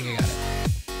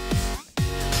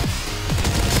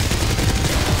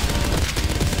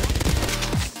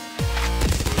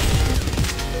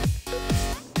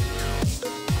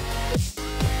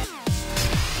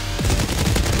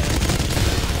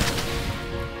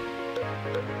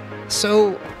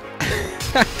 So,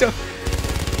 I don't...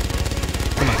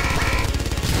 Come on.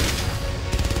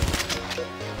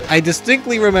 I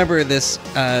distinctly remember this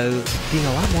being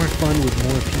a lot more fun with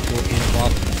more people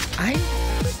involved. I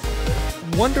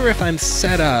wonder if I'm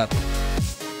set up...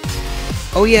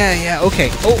 Oh, yeah, okay.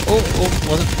 Oh,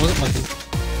 wasn't looking.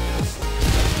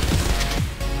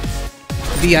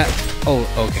 Oh,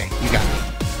 okay, you got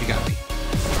me.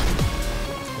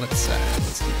 Let's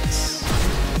do this.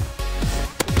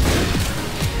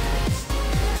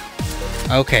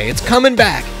 Okay, it's coming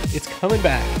back. 2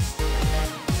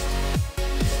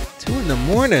 in the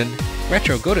morning.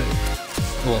 Retro, go to...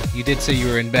 Well, you did say you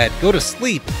were in bed. Go to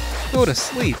sleep. Oh.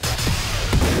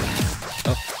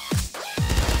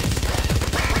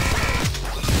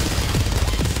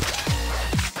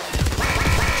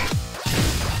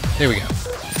 There we go.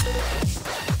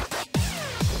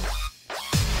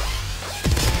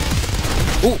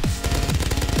 Ooh.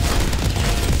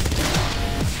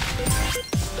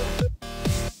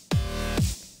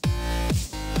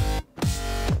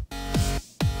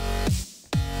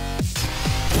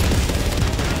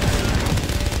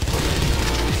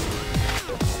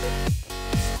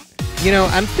 You know,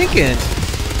 I'm thinking...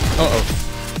 Uh-oh.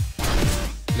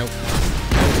 Nope.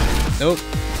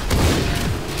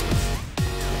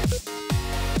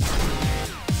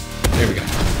 There we go.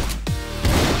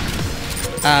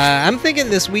 I'm thinking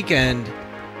this weekend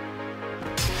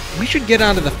we should get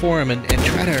onto the forum and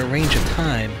try to arrange a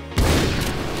time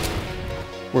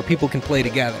where people can play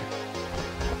together.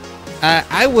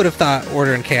 I would have thought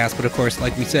Order and Chaos, but of course,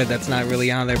 like we said, that's not really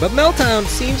on there. But Meltdown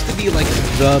seems to be like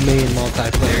the main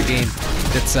multiplayer game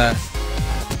that's, oh,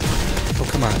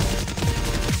 come on.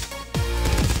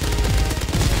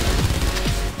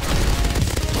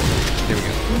 There we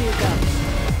go.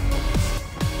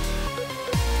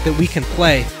 That we can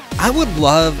play. I would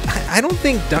love... I don't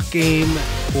think Duck Game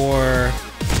or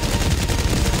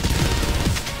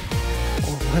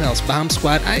what else? Bomb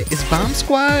Squad. Is Bomb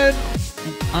Squad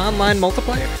online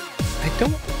multiplayer? I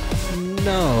don't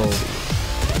know.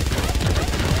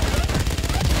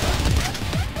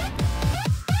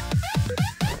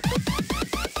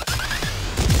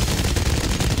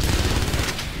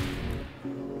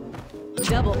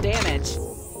 Double damage.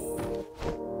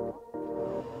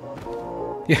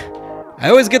 Yeah, I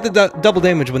always get the double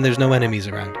damage when there's no enemies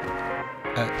around.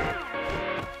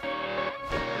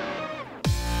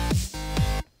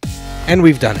 And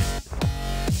we've done it.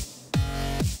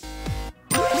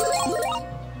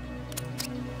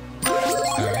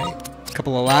 Alright,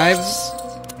 couple of lives.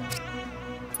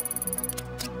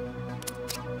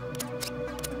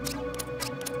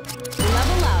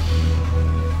 Level up.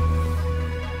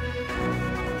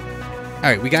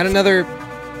 Alright, we got another...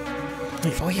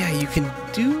 Oh yeah, you can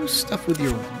do stuff with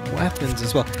your weapons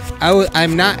as well.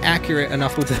 I'm not accurate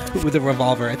enough with the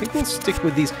revolver. I think we'll stick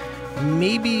with these.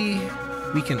 Maybe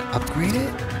we can upgrade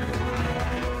it?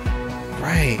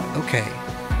 Right, okay.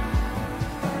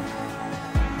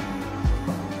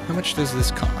 How much does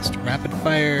this cost? Rapid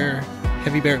fire,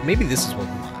 heavy barrel. Maybe this is what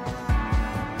we want.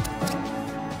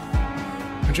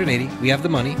 180. We have the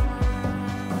money.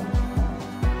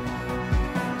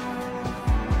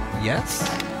 Yes.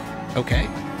 Okay.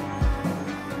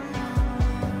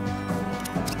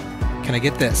 Can I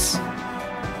get this?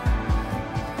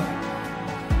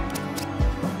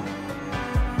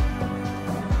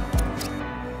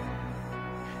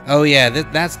 Oh yeah,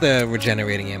 that's the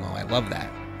regenerating ammo. I love that.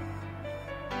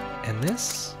 And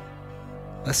this?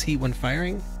 Less heat when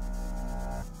firing?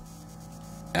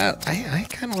 I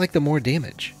kind of like the more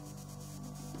damage.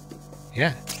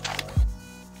 Yeah.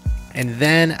 And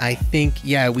then I think,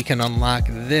 yeah, we can unlock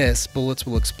this. Bullets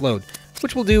will explode.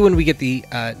 Which we'll do when we get the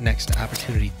next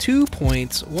opportunity. 2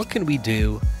 points. What can we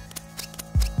do?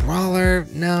 Brawler?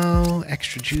 No.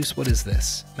 Extra juice? What is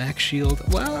this? Max shield?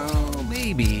 Well,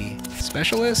 maybe.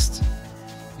 Specialist?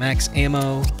 Max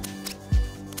ammo?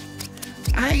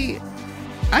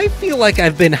 I feel like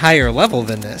I've been higher level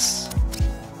than this.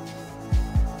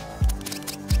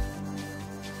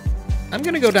 I'm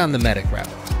gonna go down the medic route.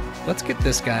 Let's get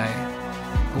this guy.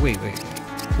 Oh, wait.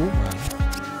 Ooh, run.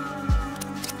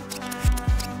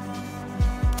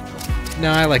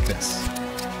 No, I like this.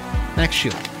 Max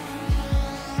shield.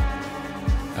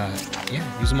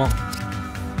 Yeah, use them all.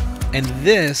 And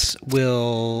this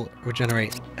will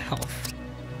regenerate health.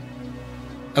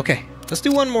 Okay, let's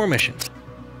do one more mission.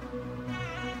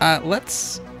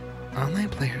 Let's... Online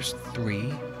players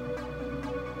 3.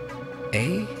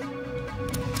 A?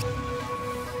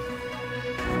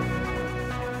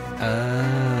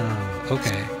 Oh,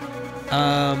 okay.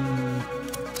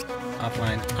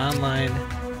 Offline, online.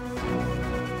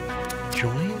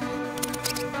 Join?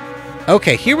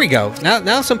 Okay, here we go.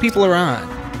 Now some people are on.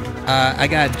 I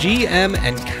got GM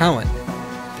and Cowan.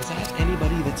 Is that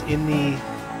anybody that's in the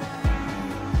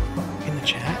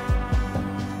chat?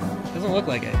 Doesn't look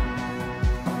like it.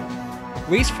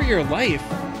 Race for Your Life.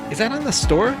 Is that on the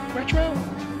store, Retro?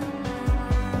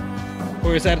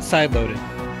 Or is that side loaded?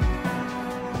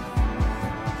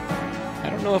 I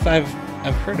don't know if I've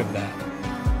heard of that.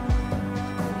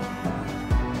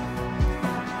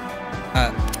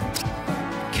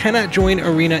 Cannot join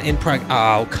arena in prog.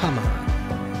 Oh, come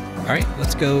on. All right,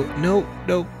 let's go. No,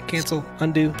 cancel,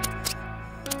 undo,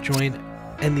 join,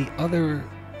 and the other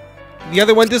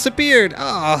one disappeared.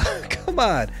 Oh, come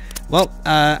on. Well,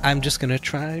 I'm just gonna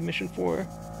try mission 4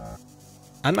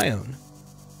 on my own.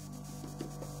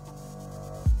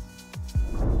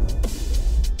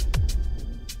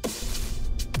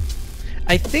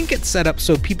 I think it's set up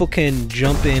so people can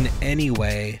jump in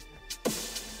anyway.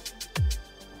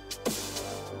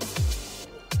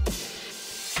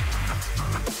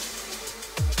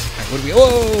 Alright, what do we...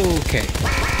 Oh, okay.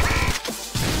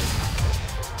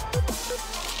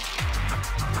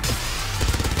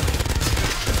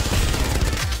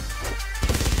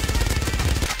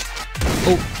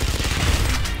 Oh,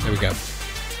 there we go.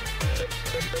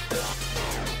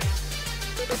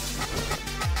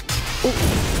 Oh,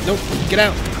 nope, get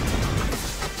out.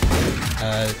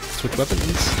 Switch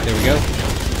weapons. There we go.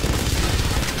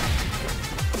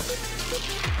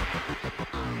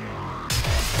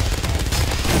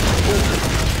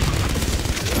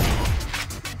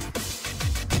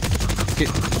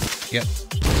 Yep.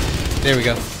 There we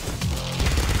go.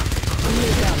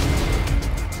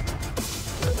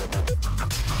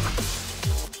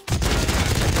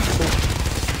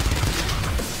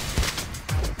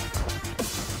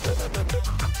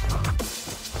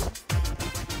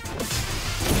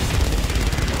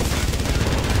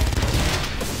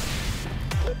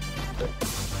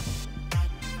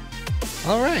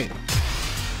 All right.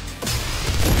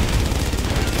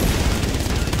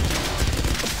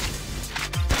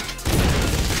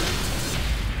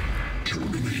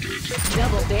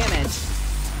 Double damage.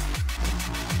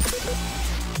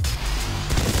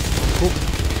 Cool.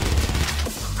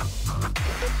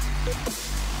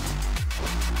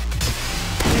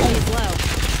 Energy's low.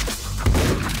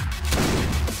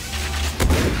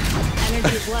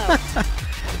 Energy's low.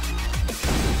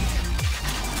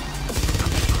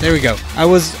 There we go. I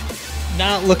was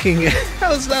not looking. I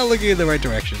was not looking in the right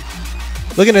direction.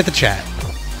 Looking at the chat.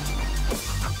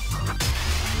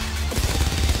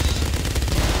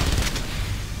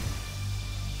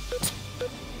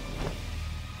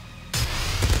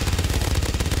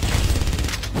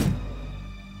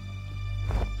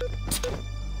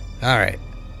 All right.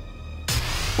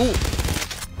 Ooh.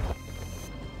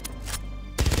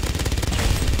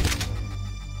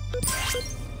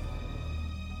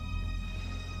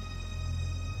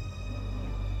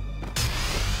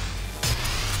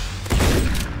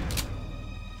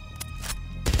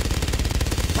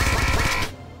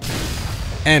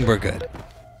 And we're good.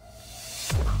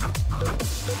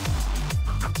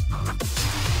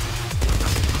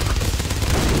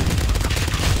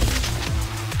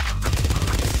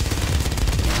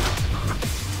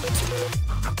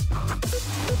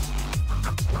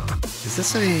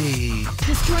 this a...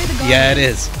 Destroy the guard. Yeah, it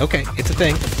is. Okay, it's a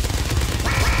thing.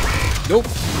 Nope.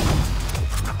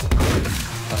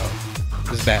 Uh-oh.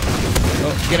 This is bad.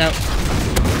 Oh, get out.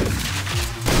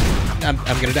 I'm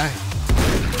gonna die.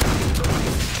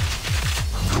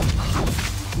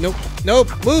 Nope. Nope.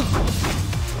 Move.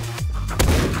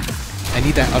 I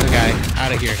need that other guy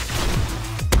out of here.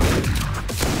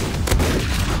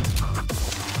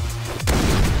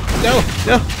 No.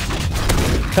 No.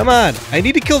 Come on. I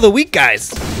need to kill the weak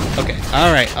guys. Okay.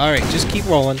 All right. All right. Just keep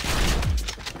rolling.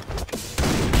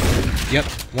 Yep.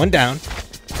 One down.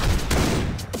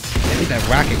 I need that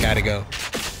rocket guy to go.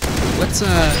 Let's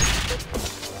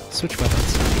switch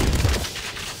weapons.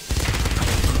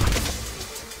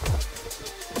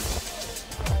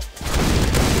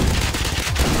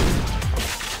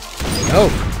 Oh!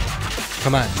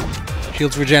 Come on.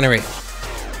 Shields regenerate.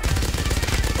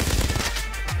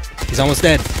 He's almost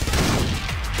dead.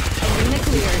 Arena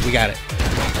cleared. We got it.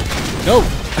 No!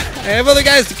 I have other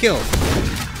guys to kill.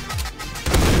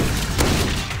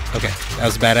 Okay, that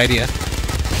was a bad idea.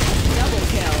 Double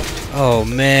kill. Oh,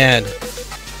 man.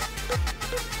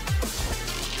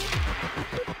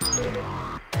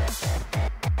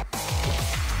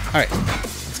 Alright,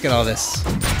 let's get all this.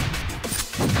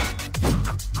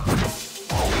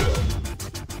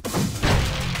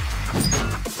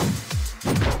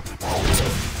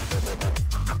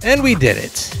 And we did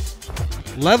it.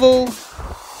 Level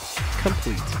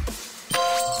complete.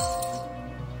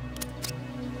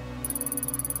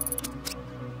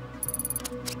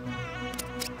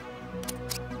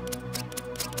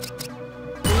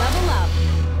 Level up.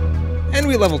 And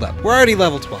we leveled up. We're already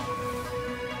level 12.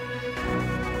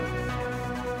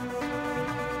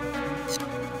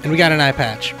 And we got an eye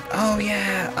patch. Oh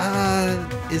yeah,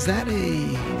 is that a...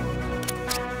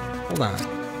 Hold on. I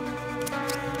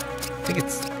think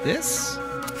it's this?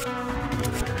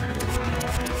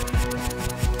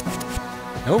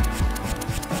 Nope.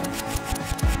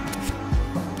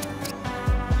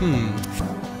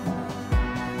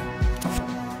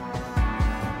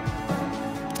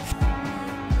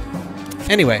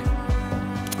 Anyway,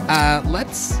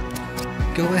 let's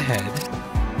go ahead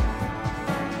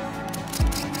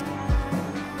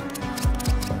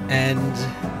and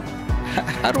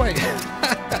how do I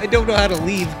I don't know how to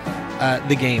leave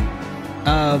the game.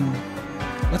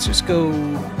 Let's just go.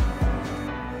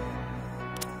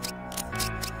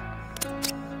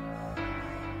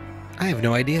 I have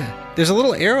no idea. There's a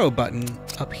little arrow button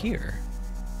up here.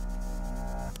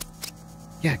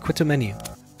 Yeah, quit to menu.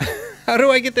 How do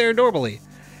I get there normally?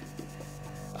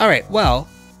 Alright, well.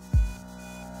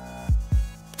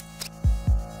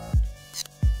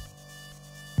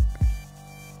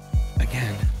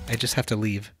 Again, I just have to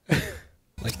leave.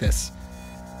 Like this.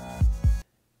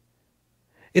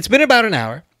 It's been about an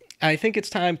hour. I think it's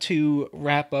time to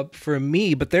wrap up for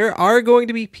me, but there are going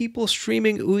to be people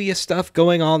streaming OUYA stuff,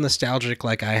 going all nostalgic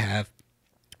like I have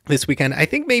this weekend. I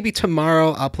think maybe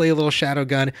tomorrow I'll play a little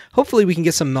Shadowgun. Hopefully we can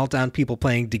get some Meltdown people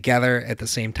playing together at the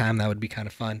same time. That would be kind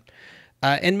of fun.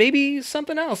 And maybe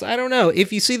something else. I don't know.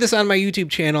 If you see this on my YouTube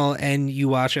channel and you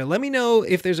watch it, let me know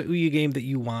if there's an OUYA game that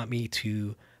you want me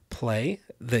to play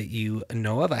that you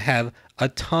know of. I have a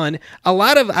ton. A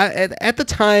lot of... at the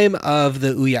time of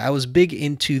the OUYA, I was big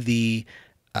into the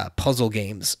puzzle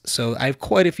games. So I have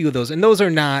quite a few of those. And those are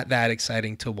not that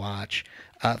exciting to watch.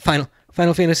 Final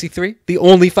Fantasy III, the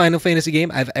only Final Fantasy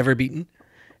game I've ever beaten.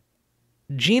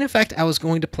 Gene Effect, I was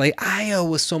going to play. OUYA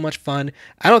was so much fun.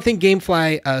 I don't think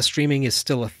GameFly streaming is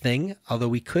still a thing, although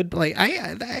we could play.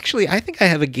 I think I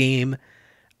have a game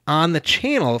on the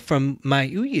channel from my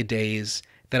OUYA days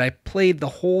that I played the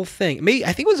whole thing. Maybe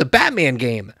I think it was a Batman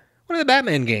game. One of the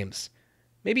Batman games.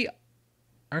 Maybe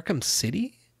Arkham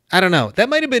City? I don't know. That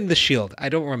might have been The Shield. I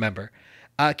don't remember.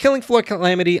 Killing Floor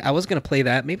Calamity, I was going to play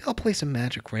that. Maybe I'll play some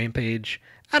Magic Rampage.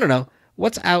 I don't know.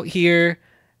 What's out here?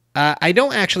 I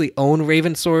don't actually own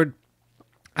Ravensword.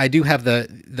 I do have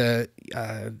the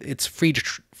it's free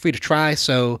to try,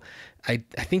 so I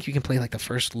think you can play like the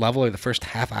first level or the first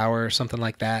half hour or something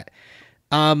like that.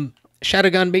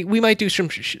 Shadowgun, we might do some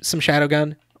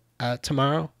Shadowgun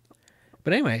tomorrow.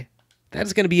 But anyway, that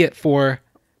is going to be it for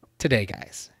today,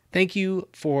 guys. Thank you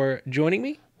for joining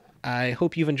me. I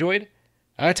hope you've enjoyed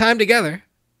our time together,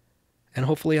 and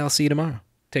hopefully I'll see you tomorrow.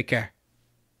 Take care.